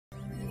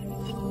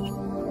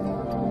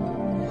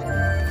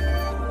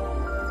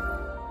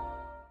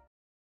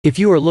If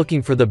you are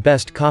looking for the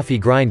best coffee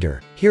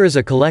grinder, here is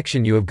a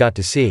collection you have got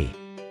to see.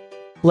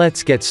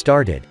 Let's get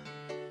started.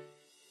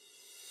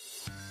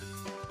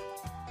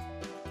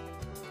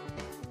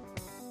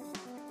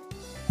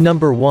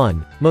 Number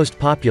 1, most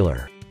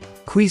popular.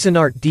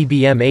 Cuisinart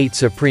DBM8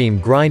 Supreme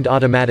Grind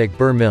Automatic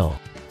Burr Mill.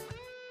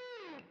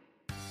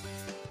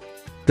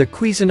 The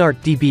Cuisinart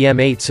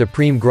DBM8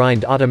 Supreme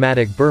Grind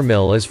Automatic Burr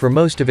Mill is, for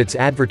most of its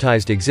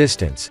advertised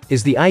existence,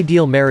 is the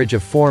ideal marriage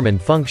of form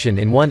and function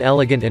in one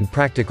elegant and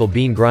practical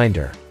bean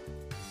grinder.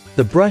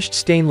 The brushed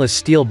stainless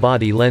steel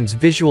body lends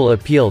visual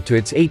appeal to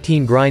its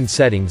 18 grind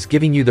settings,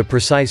 giving you the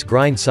precise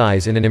grind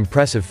size in an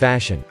impressive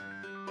fashion.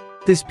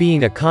 This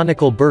being a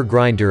conical burr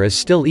grinder is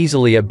still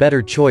easily a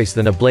better choice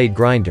than a blade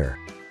grinder.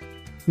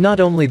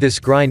 Not only this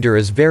grinder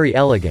is very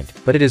elegant,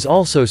 but it is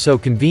also so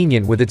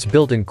convenient with its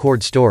built-in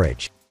cord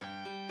storage.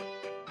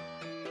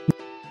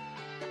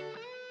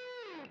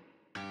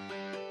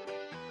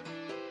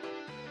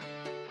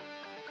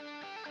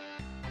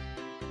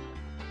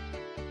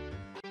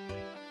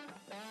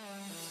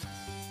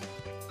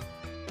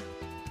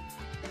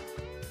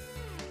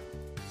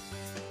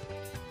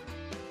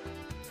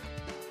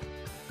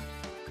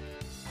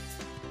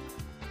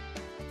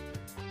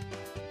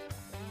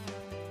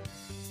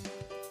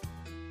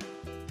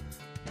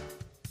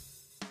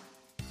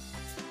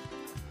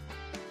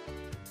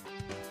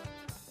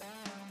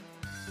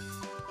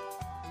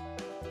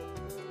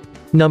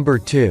 Number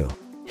 2.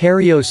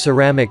 Hario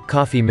Ceramic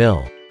Coffee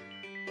Mill.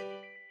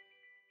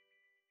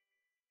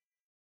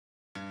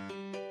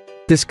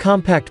 This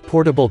compact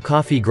portable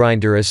coffee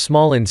grinder is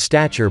small in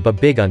stature but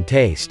big on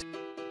taste.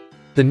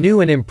 The new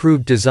and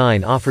improved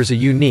design offers a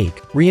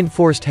unique,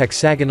 reinforced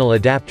hexagonal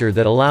adapter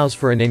that allows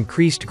for an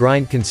increased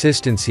grind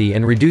consistency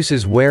and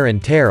reduces wear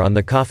and tear on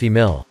the coffee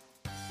mill.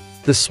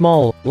 The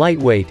small,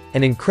 lightweight,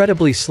 and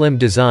incredibly slim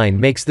design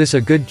makes this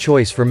a good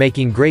choice for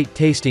making great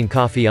tasting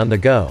coffee on the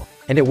go,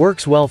 and it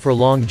works well for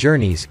long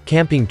journeys,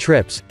 camping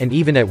trips, and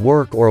even at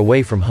work or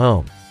away from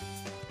home.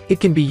 It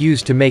can be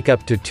used to make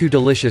up to 2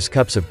 delicious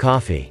cups of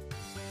coffee.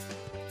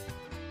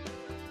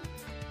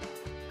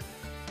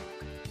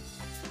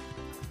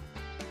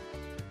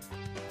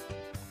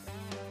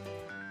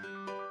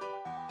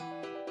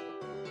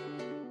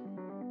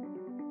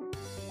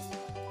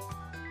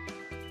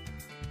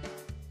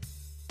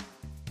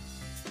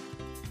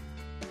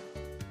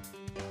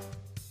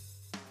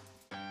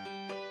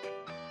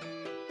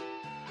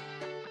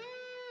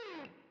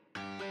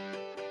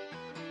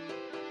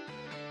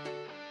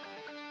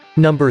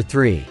 Number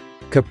 3.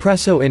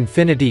 Capresso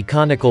Infinity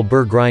Conical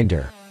Burr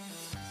Grinder.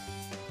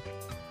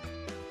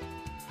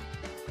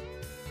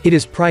 It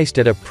is priced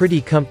at a pretty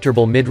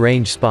comfortable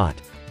mid-range spot.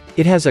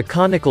 It has a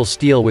conical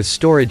steel with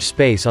storage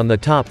space on the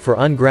top for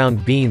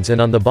unground beans and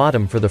on the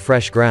bottom for the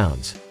fresh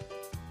grounds.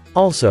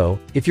 Also,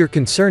 if you're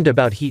concerned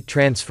about heat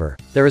transfer,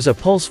 there is a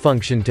pulse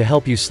function to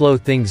help you slow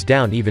things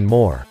down even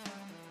more.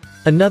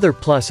 Another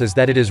plus is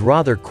that it is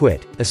rather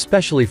quick,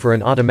 especially for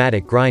an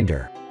automatic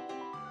grinder.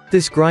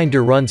 This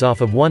grinder runs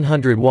off of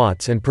 100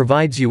 watts and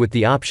provides you with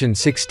the option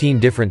 16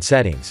 different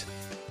settings.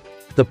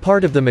 The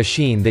part of the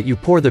machine that you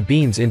pour the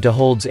beans into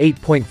holds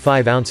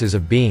 8.5 ounces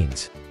of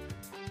beans.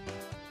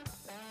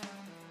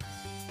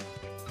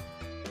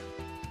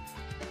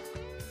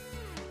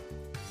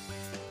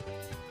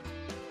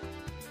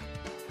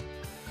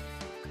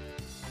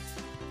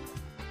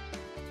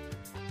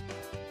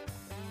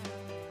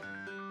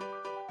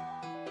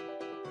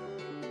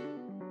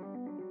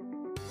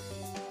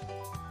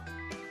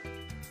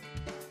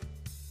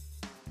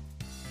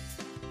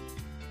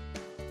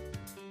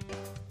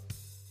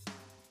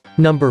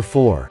 Number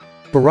 4.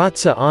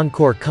 Baratza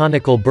Encore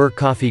Conical Burr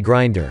Coffee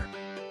Grinder.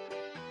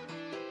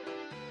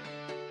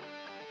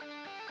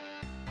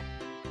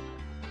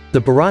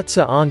 The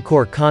Baratza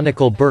Encore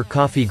Conical Burr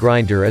Coffee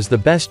Grinder is the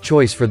best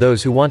choice for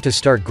those who want to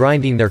start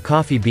grinding their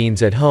coffee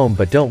beans at home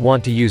but don't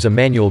want to use a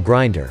manual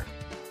grinder.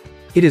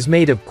 It is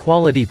made of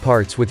quality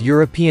parts with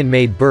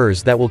European-made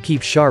burrs that will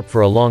keep sharp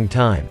for a long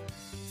time.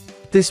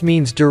 This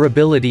means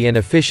durability and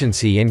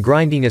efficiency in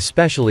grinding,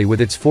 especially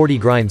with its 40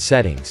 grind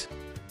settings.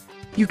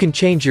 You can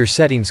change your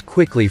settings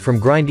quickly, from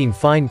grinding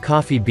fine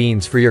coffee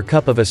beans for your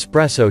cup of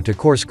espresso to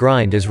coarse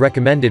grind as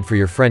recommended for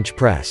your French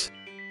press.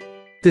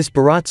 This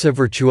Baratza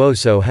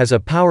Virtuoso has a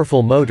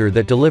powerful motor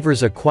that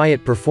delivers a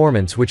quiet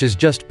performance which is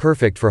just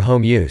perfect for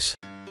home use.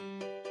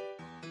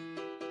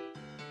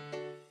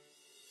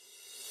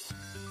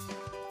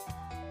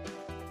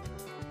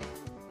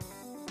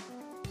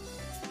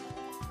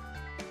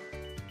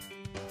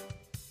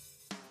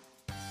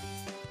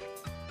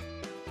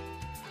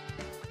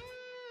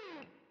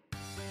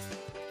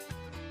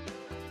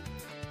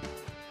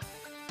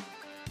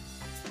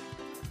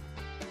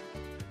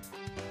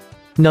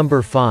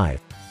 Number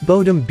 5.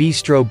 Bodum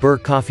Bistro Burr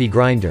Coffee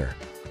Grinder.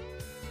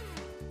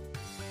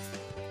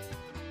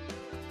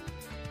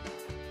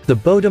 The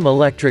Bodum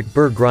electric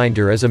burr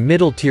grinder is a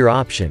middle-tier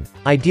option,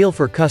 ideal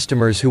for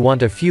customers who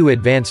want a few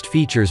advanced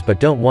features but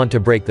don't want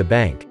to break the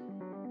bank.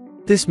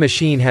 This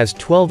machine has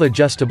 12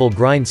 adjustable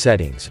grind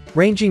settings,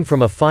 ranging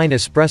from a fine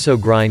espresso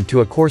grind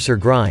to a coarser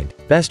grind,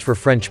 best for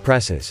French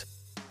presses.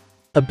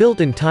 A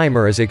built-in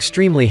timer is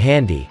extremely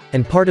handy,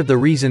 and part of the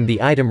reason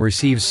the item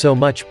receives so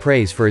much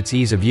praise for its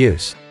ease of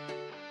use.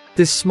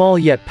 This small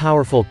yet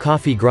powerful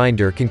coffee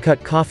grinder can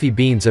cut coffee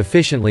beans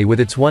efficiently with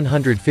its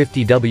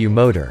 150W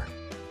motor.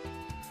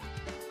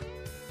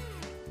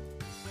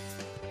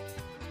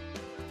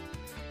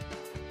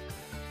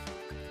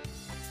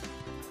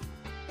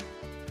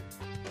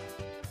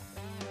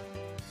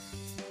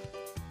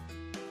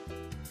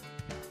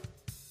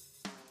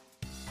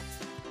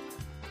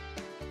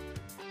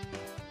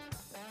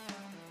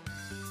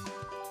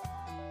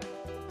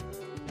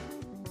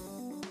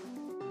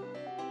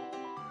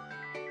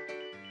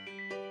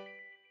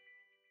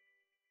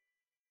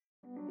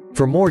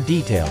 For more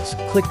details,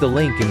 click the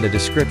link in the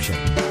description.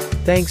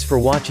 Thanks for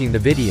watching the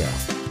video.